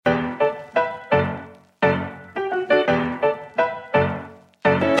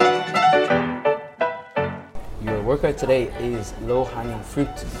workout today is low hanging fruit.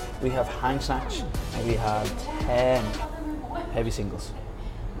 We have hang snatch and we have 10 heavy singles.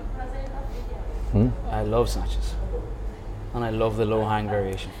 I love snatches and I love the low hang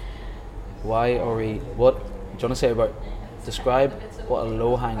variation. Why are we, what do you want to say about, describe what a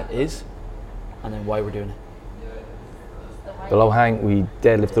low hang is and then why we're doing it? The low hang, we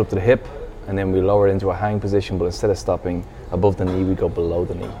deadlift it up to the hip and then we lower it into a hang position, but instead of stopping above the knee, we go below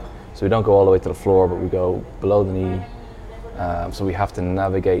the knee. So we don't go all the way to the floor, but we go below the knee. So we have to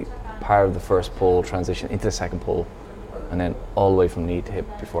navigate part of the first pull, transition into the second pull, and then all the way from knee to hip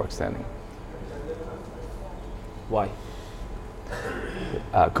before extending. Why?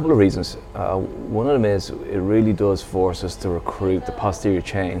 A couple of reasons. One of them is it really does force us to recruit the posterior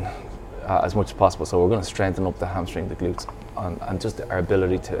chain as much as possible. So we're going to strengthen up the hamstring, the glutes, and just our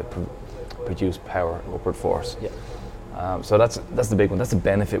ability to produce power, upward force. Yeah. So that's the big one. That's the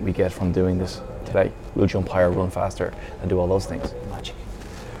benefit we get from doing this today. We'll jump higher, run faster, and do all those things. Magic.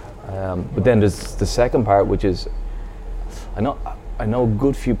 But then there's the second part, which is I know a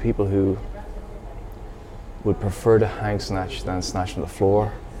good few people who would prefer to hang snatch than snatch from the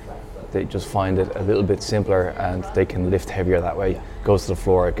floor. They just find it a little bit simpler and they can lift heavier that way. Goes to the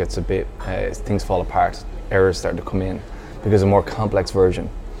floor, it gets a bit, things fall apart, errors start to come in because of a more complex version.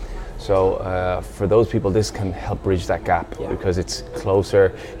 So for those people, this can help bridge that gap because it's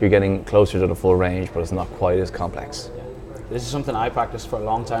closer, you're getting closer to the full range, but it's not quite as complex. Yeah. This is something I practiced for a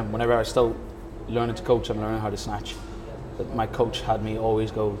long time. Whenever I was still learning to coach and learning how to snatch, my coach had me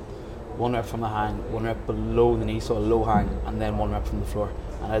always go 1 rep from the hang, 1 rep below the knee, so a low hang, and then 1 rep from the floor.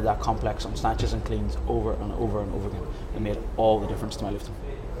 And I had that complex on snatches and cleans over and over and over again. It made all the difference to my lifting.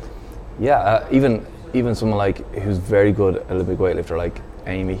 Yeah, even someone like who's very good at a big weightlifter like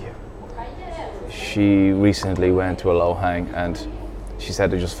Amy, she recently went to a low hang and she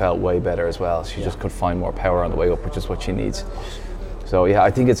said it just felt way better as well. She just could find more power on the way up, which is what she needs. So yeah,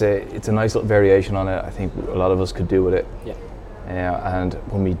 I think it's a nice little variation on it. I think a lot of us could do with it. Yeah. And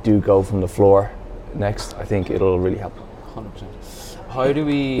when we do go from the floor next, I think it'll really help. 100%. How do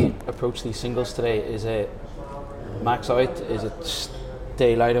we approach these singles today? Is it max out? Is it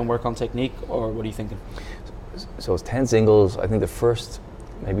stay light and work on technique, or what are you thinking? So it's 10 singles. I think the first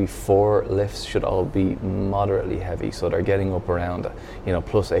maybe 4 lifts should all be moderately heavy, so they're getting up around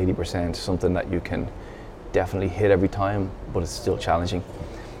plus 80%, something that you can definitely hit every time, but it's still challenging.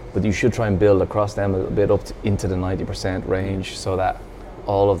 But you should try and build across them a little bit up into the 90% range so that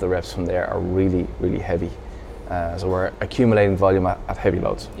all of the reps from there are really, really heavy. So we're accumulating volume at heavy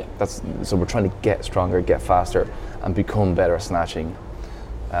loads. Yeah. So we're trying to get stronger, get faster, and become better at snatching.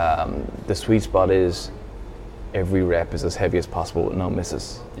 The sweet spot is every rep is as heavy as possible with no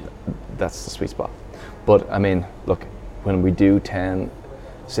misses. Yeah. That's the sweet spot. But I mean, look, when we do 10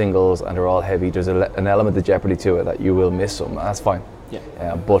 singles and they're all heavy, there's an element of jeopardy to it that you will miss some, and that's fine.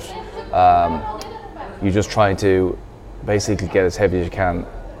 Yeah. But you're just trying to basically get as heavy as you can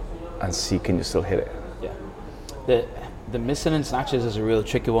and see can you still hit it. Yeah. The missing in snatches is a real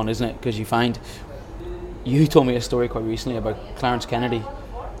tricky one, isn't it? Because you told me a story quite recently about Clarence Kennedy,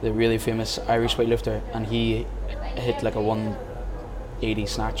 the really famous Irish weightlifter, and he hit like a 180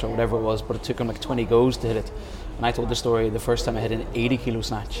 snatch or whatever it was, but it took him like 20 goes to hit it. And I told the story the first time I hit an 80 kilo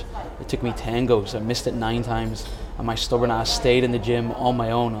snatch. It took me 10 goes. I missed it 9 times, and my stubborn ass stayed in the gym on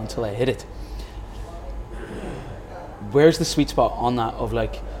my own until I hit it. Where's the sweet spot on that of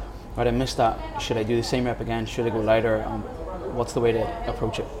like, right, I missed that, should I do the same rep again, should I go lighter, what's the way to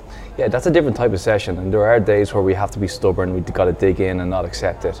approach it? Yeah, that's a different type of session, and there are days where we have to be stubborn, we've got to dig in and not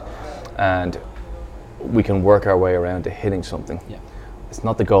accept it, and we can work our way around to hitting something. Yeah. It's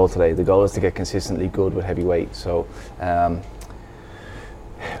not the goal today. The goal is to get consistently good with heavy weight. So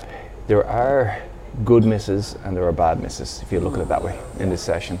there are good misses and there are bad misses, if you look at it that way in this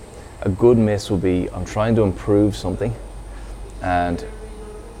session. A good miss will be, I'm trying to improve something and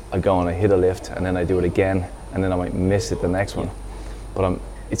I go and I hit a lift and then I do it again and then I might miss it the next one. But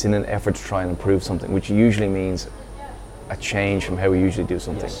it's in an effort to try and improve something, which usually means a change from how we usually do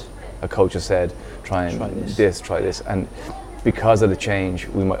something. Yes. A coach has said, try this. And because of the change,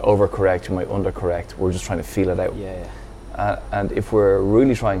 we might overcorrect, we might undercorrect. We're just trying to feel it out. Yeah. And if we're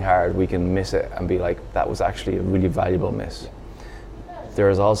really trying hard, we can miss it and be like, that was actually a really valuable miss.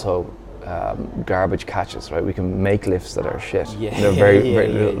 There is also garbage catches, right? We can make lifts that are shit. Yeah. They're very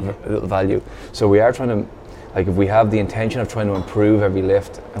little value. So we are trying to, like, if we have the intention of trying to improve every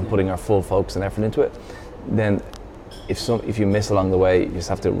lift and putting our full focus and effort into it, then if you miss along the way, you just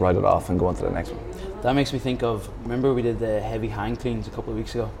have to write it off and go on to the next one. That makes me think of, remember we did the heavy hang cleans a couple of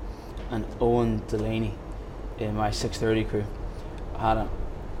weeks ago, and Owen Delaney in my 630 crew had an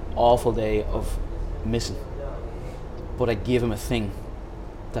awful day of missing. but I gave him a thing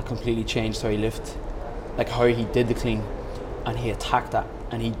that completely changed how he lifted, like how he did the clean, and he attacked that,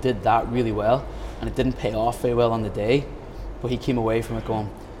 and he did that really well, and it didn't pay off very well on the day, but he came away from it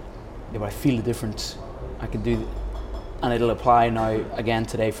going, yeah, but I feel the difference. I can do, and it'll apply now again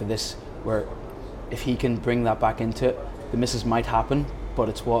today for this, where if he can bring that back into it, the misses might happen, but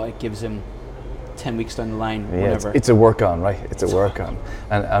it's what it gives him 10 weeks down the line, whenever. It's a work on, right? It's a work on.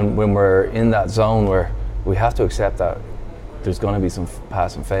 And when we're in that zone where we have to accept that there's going to be some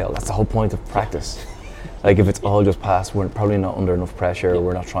pass and fail. That's the whole point of practice. Like if it's all just pass, we're probably not under enough pressure,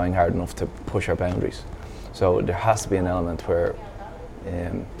 we're not trying hard enough to push our boundaries. So there has to be an element where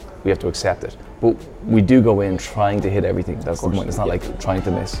we have to accept it. But we do go in trying to hit everything. That's the point. It's not like trying to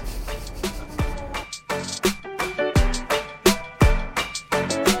miss.